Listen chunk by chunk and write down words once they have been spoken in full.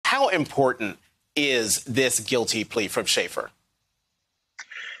How important is this guilty plea from Schaefer?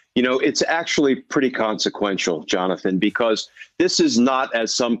 You know, it's actually pretty consequential, Jonathan, because this is not,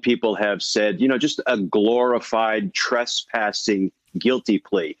 as some people have said, just a glorified trespassing guilty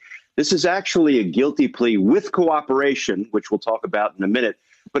plea. This is actually a guilty plea with cooperation, which we'll talk about in a minute,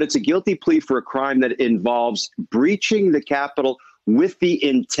 but it's a guilty plea for a crime that involves breaching the Capitol with the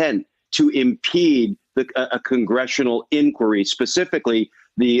intent to impede a congressional inquiry, specifically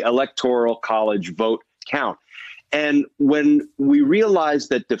the Electoral College vote count. And when we realize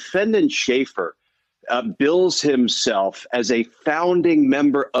that defendant Schaefer bills himself as a founding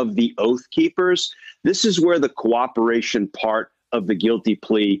member of the Oath Keepers, this is where the cooperation part of the guilty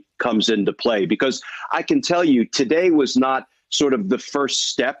plea comes into play. Because I can tell you, today was not sort of the first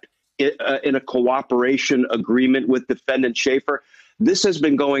step in a cooperation agreement with defendant Schaefer. This has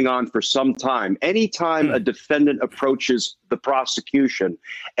been going on for some time. Anytime a defendant approaches the prosecution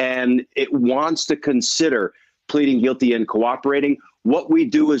and it wants to consider pleading guilty and cooperating, what we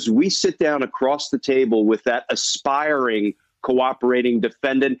do is we sit down across the table with that aspiring cooperating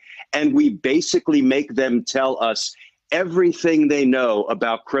defendant, and we basically make them tell us everything they know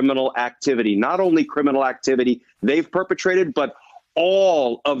about criminal activity, not only criminal activity they've perpetrated, but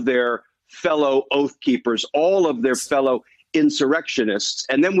all of their fellow Oath Keepers, all of their fellow insurrectionists.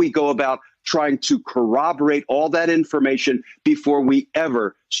 And then we go about trying to corroborate all that information before we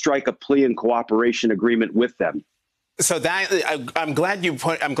ever strike a plea and cooperation agreement with them. So I'm glad you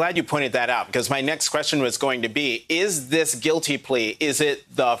pointed that out, because my next question was going to be, is this guilty plea, is it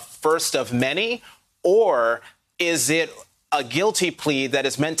the first of many, or is it a guilty plea that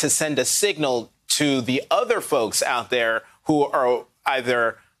is meant to send a signal to the other folks out there who are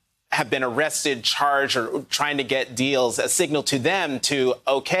either have been arrested, charged, or trying to get deals, a signal to them to,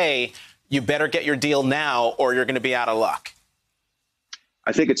 okay, you better get your deal now or you're going to be out of luck?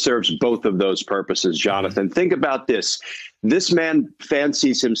 I think it serves both of those purposes, Jonathan. Think about this. This man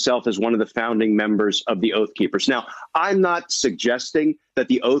fancies himself as one of the founding members of the Oath Keepers. Now, I'm not suggesting that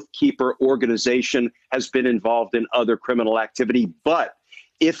the Oath Keeper organization has been involved in other criminal activity, but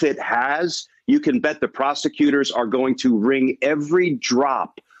if it has, you can bet the prosecutors are going to wring every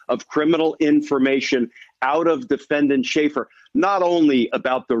drop of criminal information out of defendant Schaefer, not only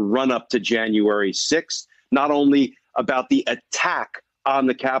about the run-up to January 6th, not only about the attack on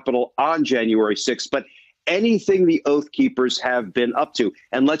the Capitol on January 6th, but anything the Oath Keepers have been up to.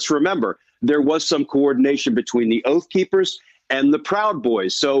 And let's remember, there was some coordination between the Oath Keepers and the Proud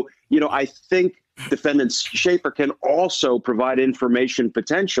Boys. So, I think defendant Schaefer can also provide information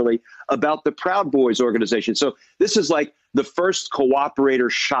potentially about the Proud Boys organization. So this is like the first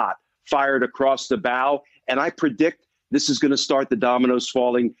cooperator shot fired across the bow. And I predict this is going to start the dominoes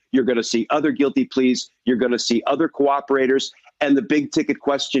falling. You're going to see other guilty pleas. You're going to see other cooperators. And the big ticket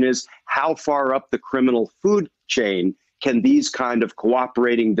question is, how far up the criminal food chain can these kind of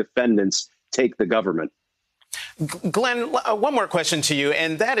cooperating defendants take the government? Glenn, one more question to you,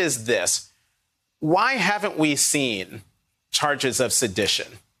 and that is this. Why haven't we seen charges of sedition?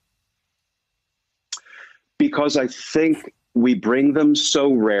 Because I think we bring them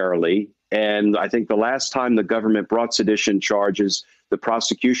so rarely. And I think the last time the government brought sedition charges, the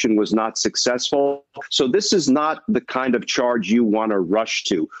prosecution was not successful. So this is not the kind of charge you want to rush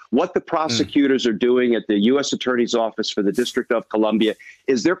to. What the prosecutors are doing at the U.S. Attorney's Office for the District of Columbia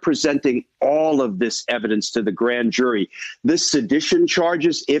is they're presenting all of this evidence to the grand jury. The sedition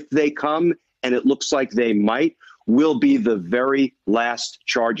charges, if they come, and it looks like they might, will be the very last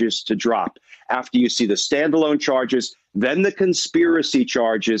charges to drop. After you see the standalone charges, then the conspiracy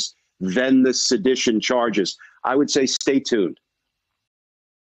charges, then the sedition charges. I would say stay tuned.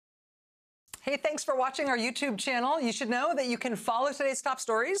 Hey, thanks for watching our YouTube channel. You should know that you can follow today's top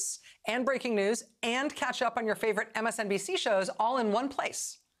stories and breaking news and catch up on your favorite MSNBC shows all in one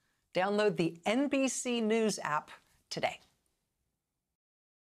place. Download the NBC News app today.